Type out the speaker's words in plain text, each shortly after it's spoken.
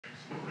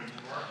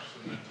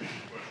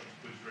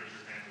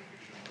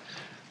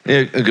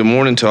Yeah, good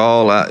morning to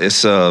all.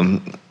 It's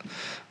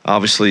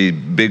obviously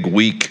big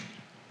week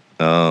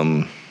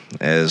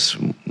as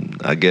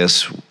I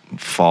guess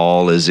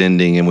fall is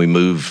ending and we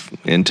move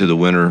into the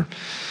winter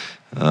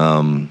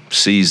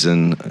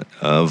season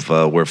of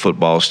where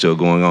football is still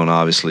going on,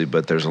 obviously,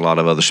 but there's a lot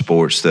of other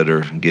sports that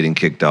are getting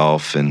kicked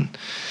off. And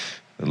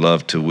I'd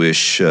love to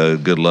wish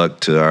good luck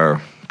to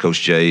our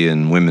Coach Jay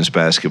and women's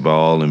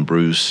basketball and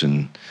Bruce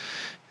and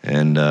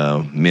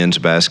men's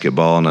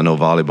basketball, and I know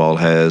volleyball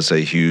has a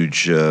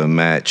huge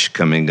match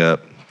coming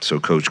up. So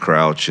Coach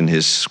Crouch and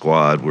his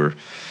squad were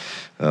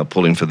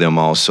pulling for them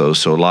also.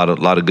 So a lot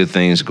of good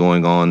things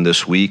going on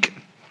this week.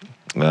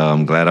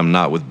 I'm glad I'm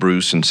not with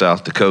Bruce in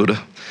South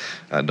Dakota.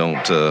 I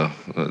don't.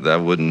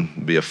 That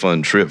wouldn't be a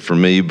fun trip for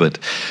me, but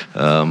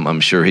I'm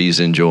sure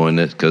he's enjoying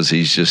it because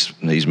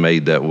he's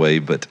made that way.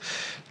 But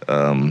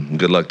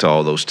good luck to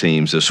all those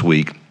teams this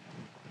week.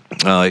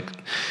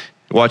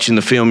 Watching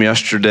the film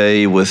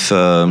yesterday, with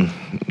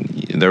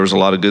there was a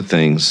lot of good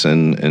things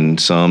and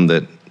some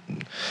that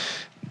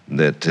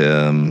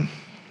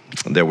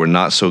were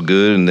not so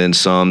good, and then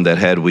some that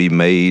had we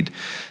made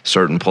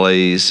certain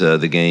plays,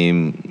 the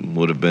game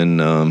would have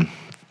been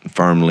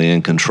firmly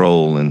in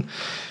control. And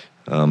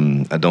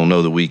I don't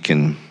know that we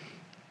can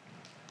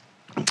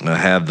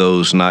have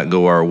those not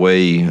go our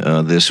way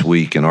this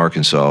week in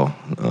Arkansas.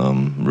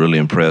 Really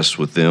impressed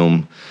with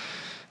them.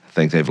 I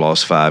think they've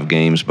lost 5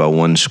 games by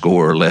 1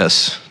 score or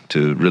less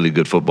to really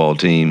good football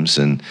teams,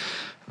 and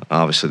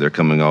obviously they're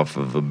coming off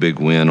of a big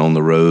win on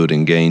the road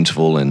in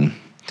Gainesville, and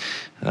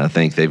I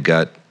think they've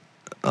got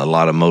a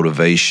lot of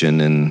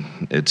motivation, and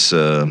it's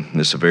a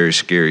very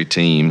scary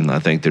team. I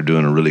think they're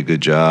doing a really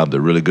good job.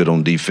 They're really good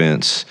on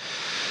defense,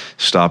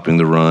 stopping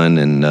the run,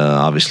 and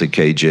obviously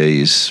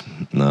KJ's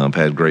I've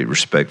had great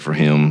respect for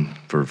him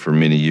for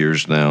many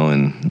years now,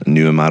 and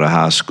knew him out of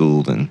high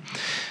school, and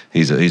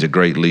he's a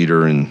great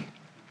leader. And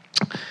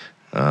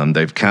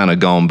they've kind of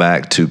gone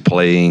back to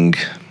playing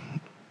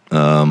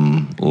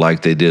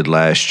like they did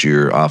last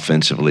year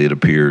offensively, it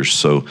appears.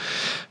 So,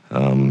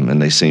 and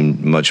they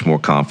seem much more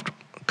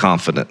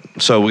confident.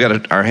 So we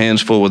got our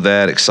hands full with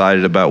that,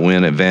 excited about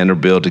winning at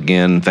Vanderbilt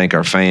again. Thank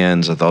our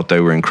fans. I thought they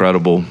were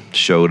incredible,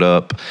 showed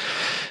up,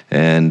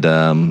 and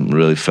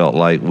really felt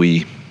like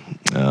we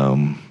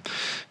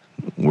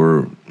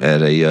were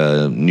at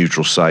a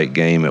neutral site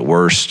game at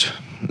worst,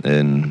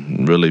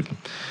 and really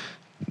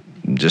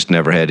just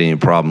never had any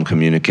problem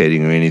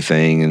communicating or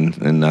anything,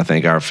 and I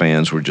think our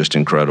fans were just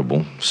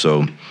incredible.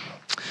 So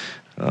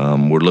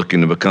we're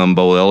looking to become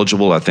bowl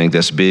eligible. I think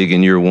that's big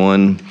in year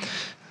one.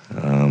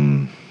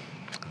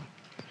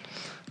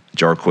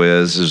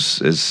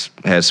 Jarquez has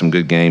had some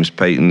good games.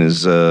 Peyton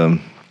has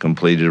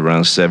completed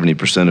around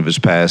 70% of his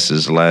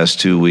passes the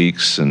last 2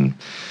 weeks, and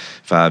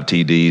 5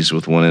 TDs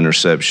with 1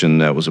 interception.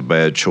 That was a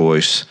bad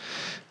choice,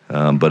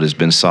 but has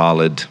been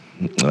solid,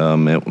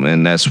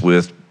 and that's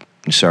with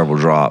several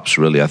drops.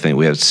 Really, I think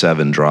we had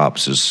 7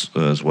 drops is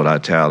what I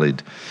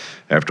tallied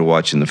after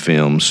watching the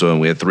film. So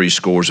we had 3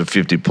 scores of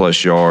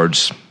 50-plus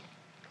yards.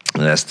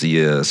 That's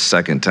the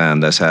second time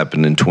that's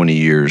happened in 20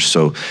 years.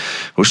 So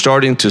we're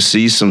starting to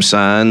see some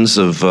signs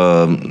of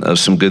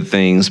some good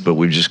things, but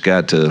we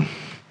got to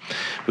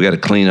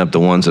clean up the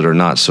ones that are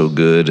not so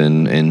good,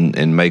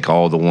 and make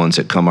all the ones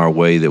that come our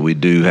way that we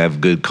do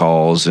have good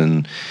calls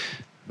and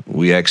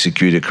we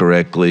execute it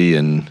correctly.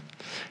 And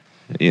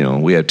you know,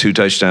 we had 2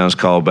 touchdowns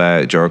called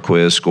back.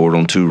 Jarquez scored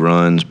on 2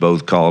 runs,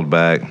 both called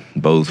back.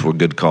 Both were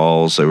good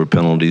calls. They were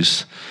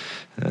penalties.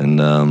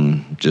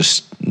 And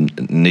just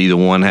neither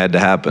one had to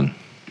happen.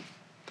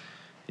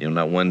 You know,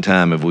 not one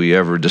time have we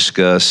ever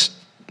discussed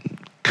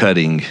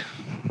cutting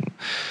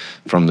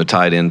from the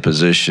tight end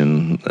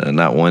position.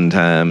 Not one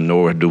time,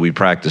 nor do we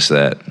practice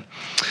that.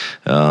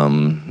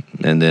 And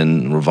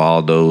then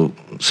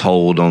Rivaldo's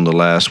hold on the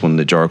last one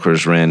that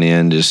Jarquez ran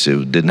in,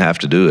 it didn't have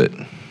to do it.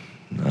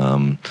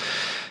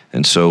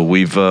 And so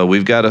we've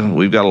got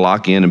to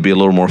lock in and be a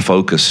little more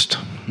focused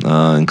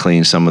and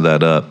clean some of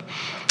that up,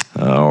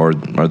 or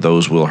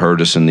those will hurt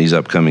us in these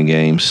upcoming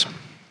games.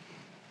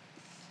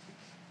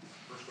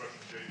 First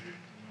question,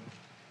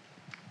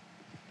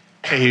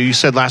 JG. Hey, you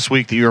said last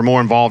week that you were more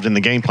involved in the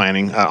game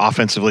planning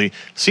offensively.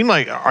 Seemed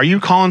like, are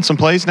you calling some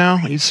plays now?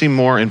 You seem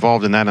more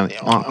involved in that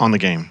on the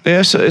game.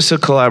 Yeah, it's a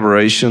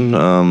collaboration.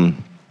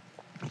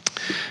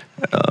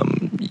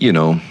 You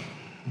know,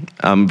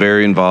 I'm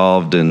very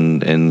involved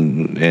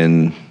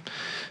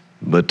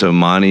but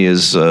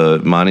Monty's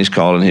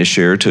calling his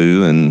share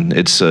too, and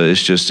it's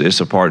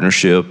a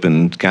partnership,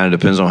 and kind of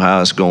depends on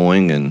how it's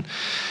going, and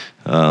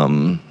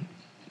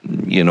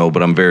you know,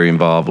 but I'm very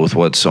involved with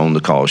what's on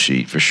the call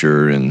sheet for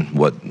sure, and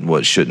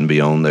what shouldn't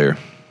be on there.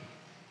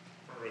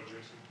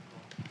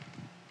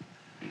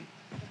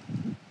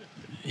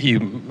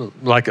 You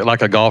like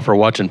a golfer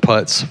watching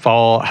putts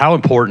fall. How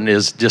important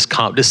is just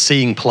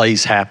seeing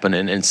plays happen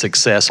and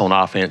success on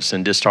offense,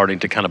 and just starting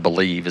to kind of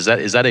believe? Is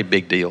that a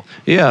big deal?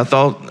 Yeah, I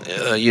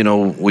thought you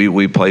know,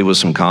 we played with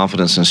some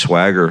confidence and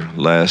swagger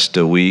last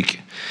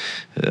week,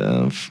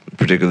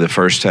 particularly the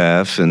first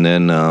half, and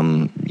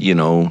then you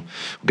know,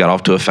 got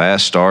off to a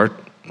fast start,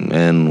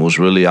 and was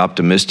really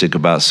optimistic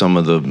about some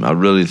of the. I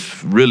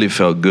really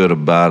felt good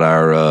about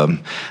our.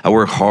 I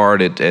work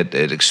hard at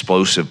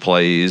explosive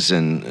plays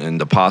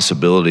and the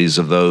possibilities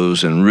of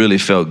those, and really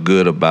felt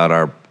good about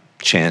our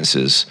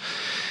chances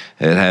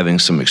at having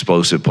some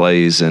explosive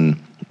plays,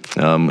 and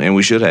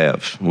we should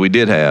have. We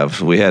did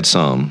have. We had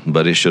some,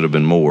 but it should have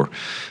been more.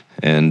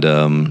 And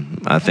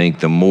I think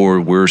the more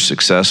we're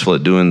successful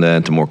at doing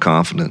that, the more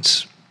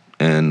confidence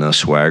and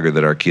swagger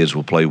that our kids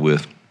will play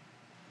with.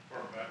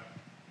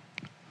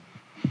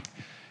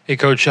 Hey,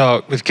 Coach,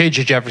 with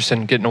KJ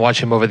Jefferson, getting to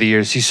watch him over the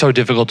years, he's so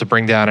difficult to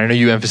bring down. I know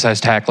you emphasize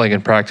tackling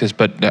in practice,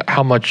 but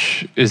how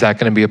much is that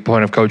going to be a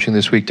point of coaching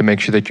this week to make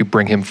sure that you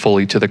bring him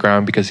fully to the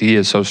ground because he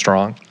is so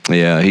strong?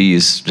 Yeah,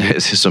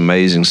 it's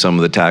amazing some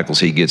of the tackles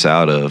he gets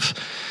out of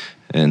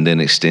and then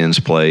extends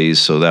plays.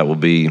 So that will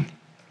be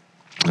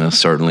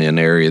certainly an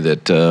area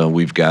that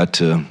we've got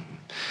to.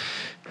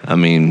 I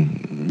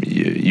mean,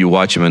 you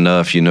watch him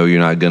enough, you know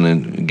you're not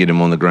going to get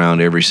him on the ground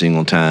every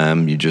single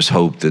time. You just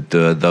hope that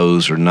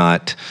those are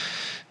not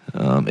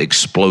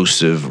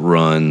explosive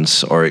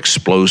runs or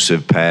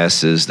explosive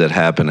passes that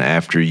happen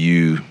after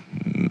you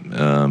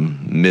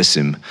miss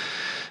him.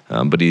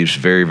 But he's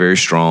very, very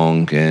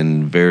strong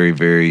and very,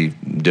 very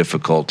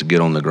difficult to get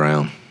on the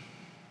ground.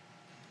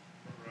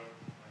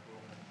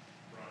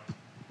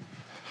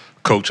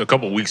 Coach, a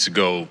couple of weeks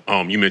ago,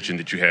 you mentioned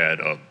that you had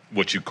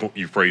what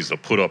you phrased a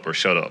put up or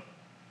shut up,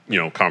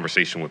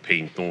 conversation with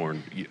Peyton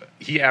Thorne.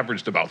 He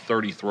averaged about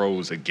 30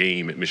 throws a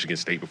game at Michigan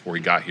State before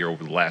he got here.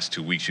 Over the last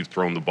 2 weeks, you've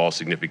thrown the ball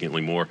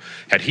significantly more.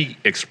 Had he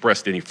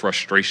expressed any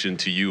frustration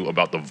to you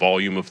about the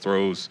volume of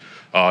throws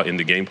in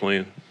the game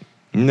plan?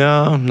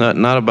 No,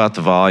 not about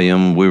the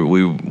volume.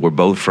 We're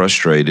both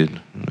frustrated,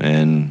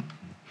 and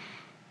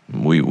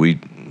we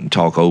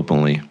talk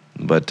openly.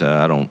 But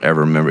I don't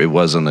ever remember. It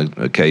wasn't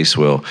a case,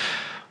 well,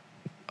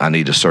 I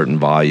need a certain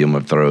volume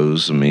of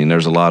throws. I mean,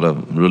 there's a lot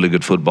of really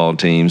good football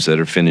teams that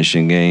are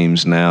finishing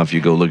games now. If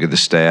you go look at the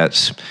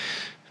stats,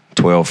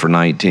 12 for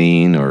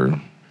 19 or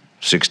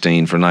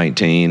 16 for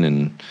 19.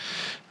 And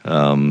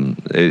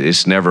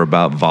it's never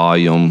about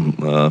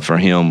volume for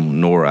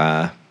him nor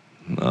I.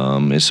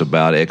 It's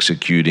about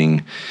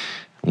executing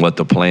what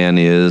the plan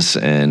is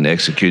and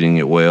executing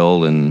it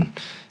well and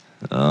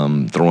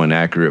throwing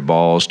accurate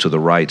balls to the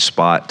right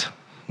spot.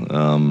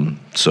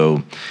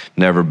 So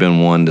never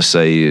been one to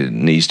say it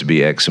needs to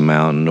be X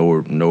amount,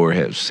 nor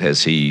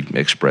has he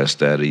expressed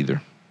that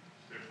either.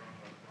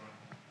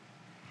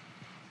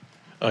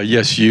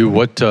 Yes, you.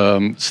 What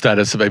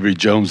status of Avery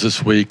Jones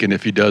this week, and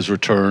if he does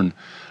return,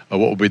 what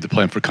will be the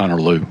plan for Connor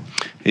Lew?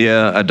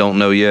 Yeah, I don't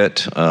know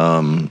yet.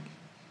 I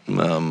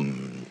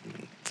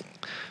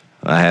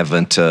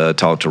haven't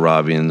talked to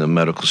Robbie and the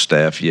medical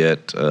staff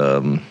yet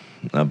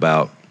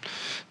about.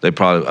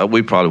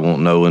 We probably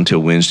won't know until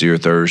Wednesday or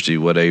Thursday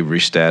what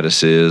Avery's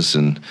status is,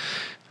 and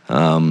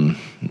Connor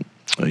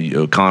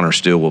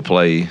still will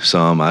play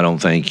some. I don't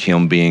think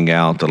him being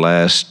out the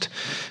last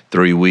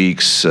 3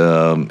 weeks,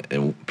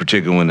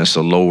 particularly when it's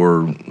a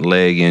lower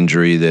leg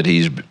injury, that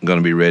he's going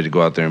to be ready to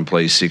go out there and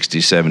play 60,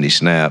 70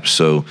 snaps.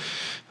 So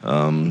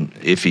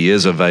if he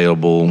is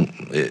available,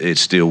 it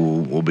still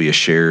will be a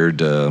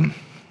shared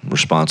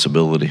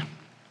responsibility.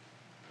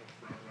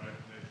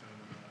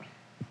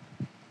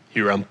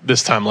 Here around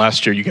this time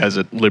last year, you guys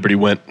at Liberty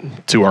went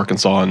to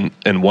Arkansas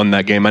and won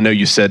that game. I know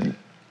you said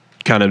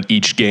kind of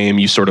each game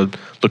you sort of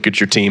look at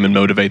your team and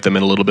motivate them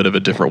in a little bit of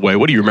a different way.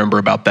 What do you remember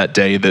about that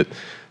day that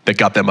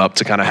got them up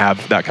to kind of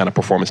have that kind of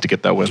performance to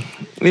get that win?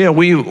 Yeah,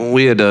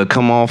 we had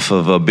come off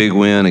of a big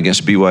win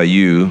against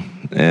BYU,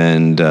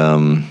 and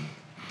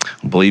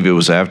I believe it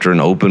was after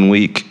an open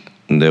week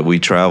that we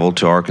traveled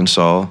to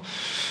Arkansas.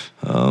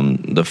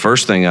 The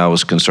first thing I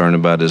was concerned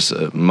about is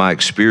my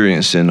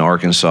experience in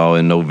Arkansas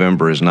in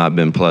November has not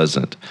been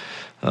pleasant.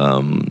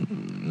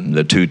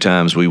 The 2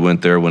 times we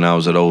went there when I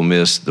was at Ole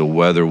Miss, the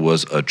weather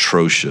was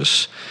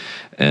atrocious.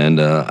 And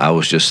I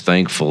was just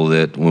thankful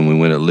that when we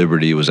went at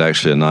Liberty, it was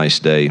actually a nice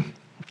day.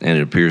 And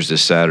it appears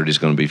this Saturday is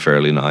going to be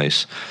fairly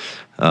nice.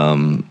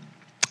 I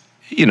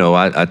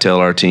tell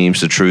our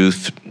teams the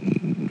truth.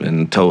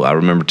 And I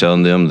remember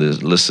telling them,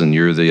 listen,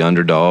 you're the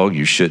underdog.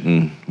 You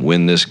shouldn't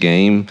win this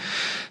game.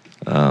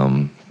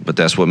 But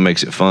that's what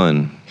makes it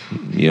fun,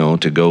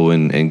 to go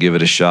and give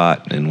it a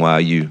shot and why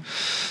you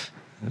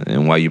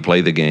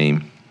play the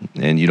game.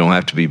 And you don't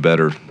have to be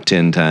better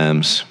 10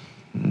 times.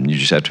 You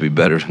just have to be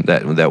better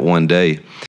that one day.